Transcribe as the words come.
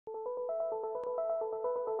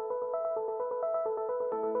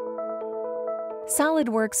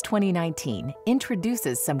Solidworks 2019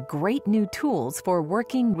 introduces some great new tools for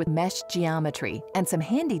working with mesh geometry and some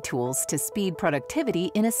handy tools to speed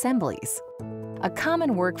productivity in assemblies. A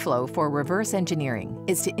common workflow for reverse engineering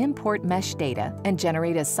is to import mesh data and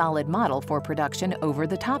generate a solid model for production over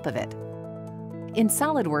the top of it. In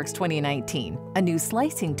Solidworks 2019, a new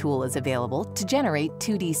slicing tool is available to generate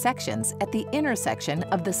 2D sections at the intersection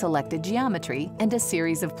of the selected geometry and a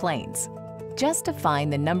series of planes. Just define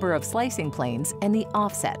the number of slicing planes and the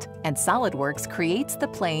offset, and Solidworks creates the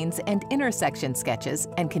planes and intersection sketches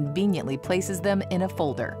and conveniently places them in a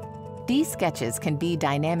folder. These sketches can be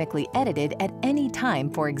dynamically edited at any time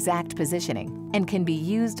for exact positioning and can be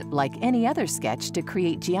used like any other sketch to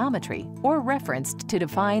create geometry or referenced to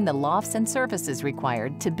define the lofts and surfaces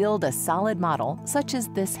required to build a solid model such as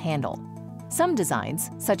this handle. Some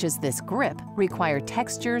designs, such as this grip, require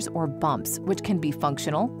textures or bumps which can be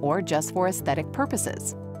functional or just for aesthetic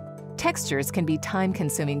purposes. Textures can be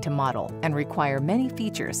time-consuming to model and require many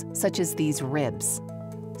features such as these ribs.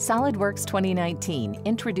 Solidworks 2019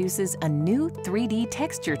 introduces a new 3D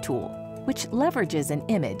texture tool which leverages an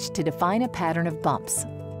image to define a pattern of bumps.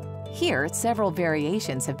 Here, several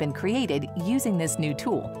variations have been created using this new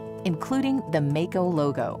tool, including the Mako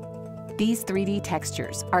logo. These 3D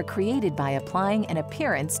textures are created by applying an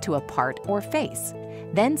appearance to a part or face,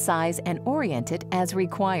 then size and orient it as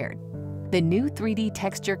required. The new 3D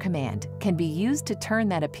texture command can be used to turn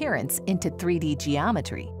that appearance into 3D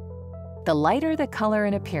geometry. The lighter the color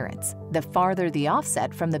and appearance, the farther the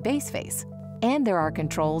offset from the base face, and there are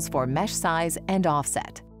controls for mesh size and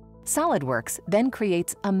offset. Solidworks then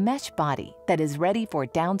creates a mesh body that is ready for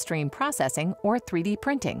downstream processing or 3D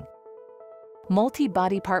printing.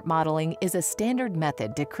 Multi-body part modeling is a standard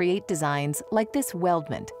method to create designs like this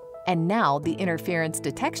weldment, and now the interference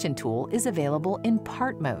detection tool is available in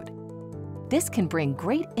part mode. This can bring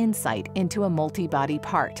great insight into a multi-body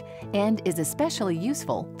part and is especially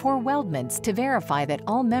useful for weldments to verify that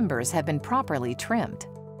all members have been properly trimmed.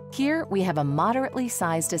 Here we have a moderately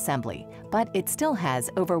sized assembly, but it still has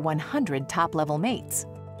over 100 top-level mates.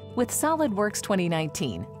 With Solidworks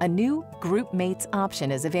 2019, a new Group Mates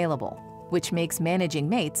option is available, which makes managing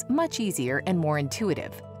mates much easier and more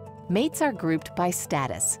intuitive. Mates are grouped by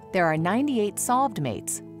status. There are 98 solved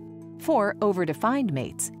mates, 4 overdefined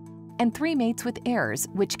mates, and 3 mates with errors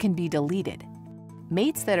which can be deleted.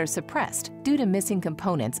 Mates that are suppressed due to missing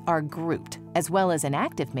components are grouped, as well as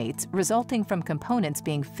inactive mates resulting from components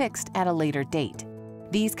being fixed at a later date.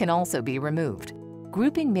 These can also be removed.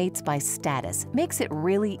 Grouping mates by status makes it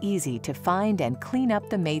really easy to find and clean up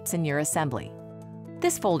the mates in your assembly.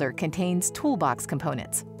 This folder contains toolbox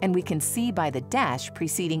components, and we can see by the dash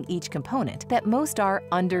preceding each component that most are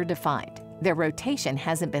underdefined. Their rotation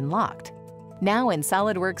hasn't been locked. Now in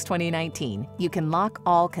Solidworks 2019, you can lock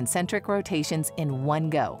all concentric rotations in one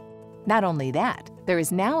go. Not only that, there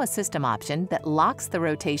is now a system option that locks the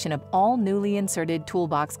rotation of all newly inserted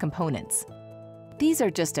toolbox components. These are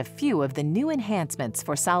just a few of the new enhancements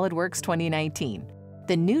for Solidworks 2019.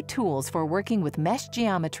 The new tools for working with mesh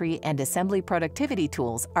geometry and assembly productivity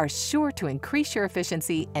tools are sure to increase your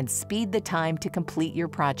efficiency and speed the time to complete your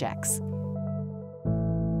projects.